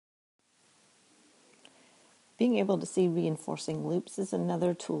Being able to see reinforcing loops is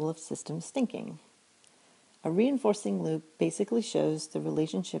another tool of systems thinking. A reinforcing loop basically shows the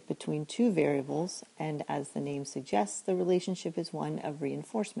relationship between two variables, and as the name suggests, the relationship is one of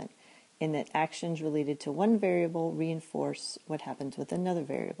reinforcement, in that actions related to one variable reinforce what happens with another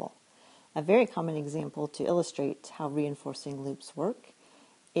variable. A very common example to illustrate how reinforcing loops work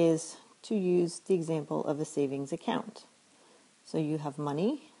is to use the example of a savings account. So you have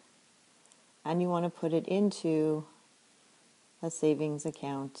money, and you want to put it into a savings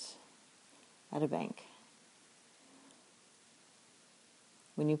account at a bank.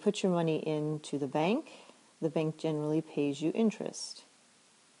 When you put your money into the bank generally pays you interest.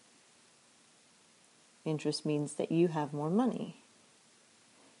 Interest means that you have more money.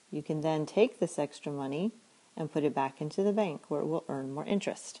 You can then take this extra money and put it back into the bank where it will earn more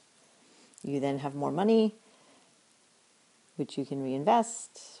interest. You then have more money, which you can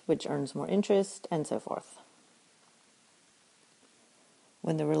reinvest, which earns more interest, and so forth.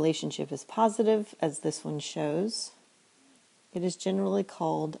 When the relationship is positive, as this one shows, it is generally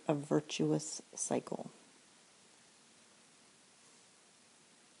called a virtuous cycle.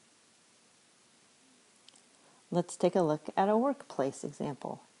 Let's take a look at a workplace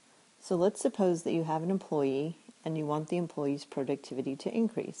example. So let's suppose that you have an employee and you want the employee's productivity to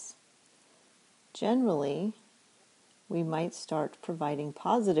increase. Generally, we might start providing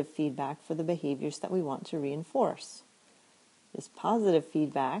positive feedback for the behaviors that we want to reinforce. This positive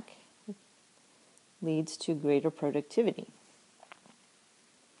feedback leads to greater productivity.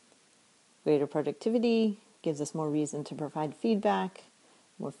 Greater productivity gives us more reason to provide feedback.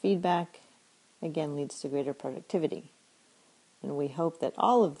 More feedback, again, leads to greater productivity. And we hope that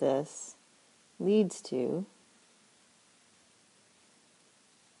all of this leads to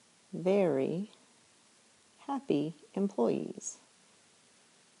very happy employees.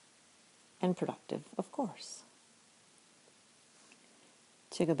 And productive, of course.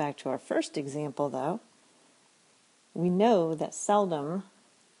 To go back to our first example, though, we know that seldom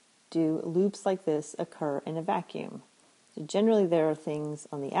do loops like this occur in a vacuum. So generally there are things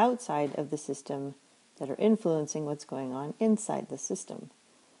on the outside of the system that are influencing what's going on inside the system.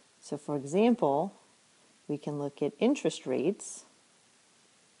 So for example, we can look at interest rates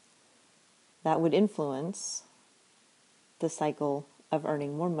that would influence the cycle of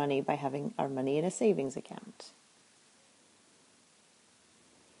earning more money by having our money in a savings account.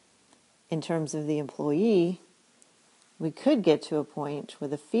 In terms of the employee, we could get to a point where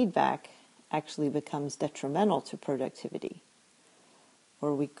the feedback actually becomes detrimental to productivity.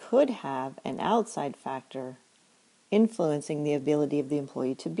 Or we could have an outside factor influencing the ability of the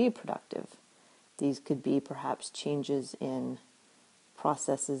employee to be productive. These could be perhaps changes in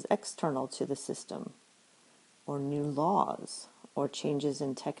processes external to the system, or new laws, or changes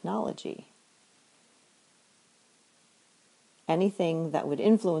in technology. Anything that would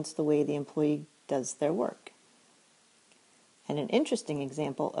influence the way the employee does their work. And an interesting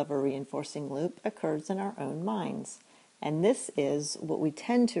example of a reinforcing loop occurs in our own minds. And this is what we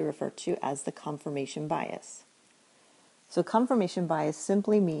tend to refer to as the confirmation bias. So confirmation bias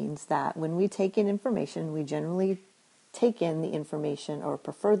simply means that when we take in information, we generally take in the information or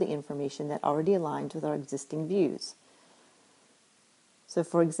prefer the information that already aligns with our existing views. So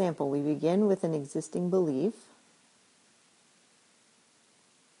for example, we begin with an existing belief.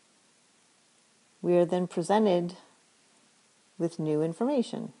 We are then presented with new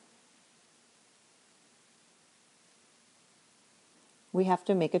information. We have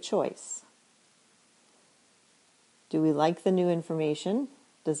to make a choice. Do we like the new information?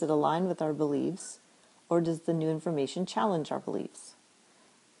 Does it align with our beliefs? Or does the new information challenge our beliefs?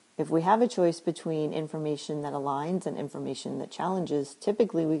 If we have a choice between information that aligns and information that challenges,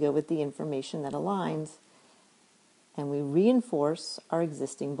 typically we go with the information that aligns and we reinforce our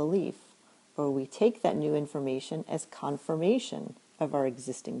existing belief, or we take that new information as confirmation of our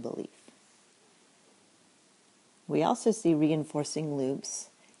existing belief. We also see reinforcing loops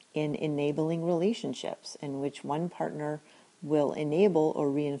in enabling relationships in which one partner will enable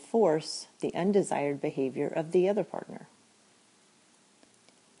or reinforce the undesired behavior of the other partner.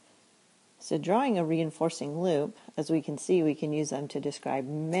 So drawing a reinforcing loop, as we can see, we can use them to describe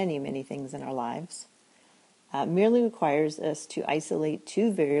many, many things in our lives, merely requires us to isolate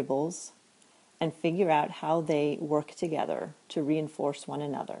two variables and figure out how they work together to reinforce one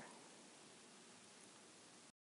another.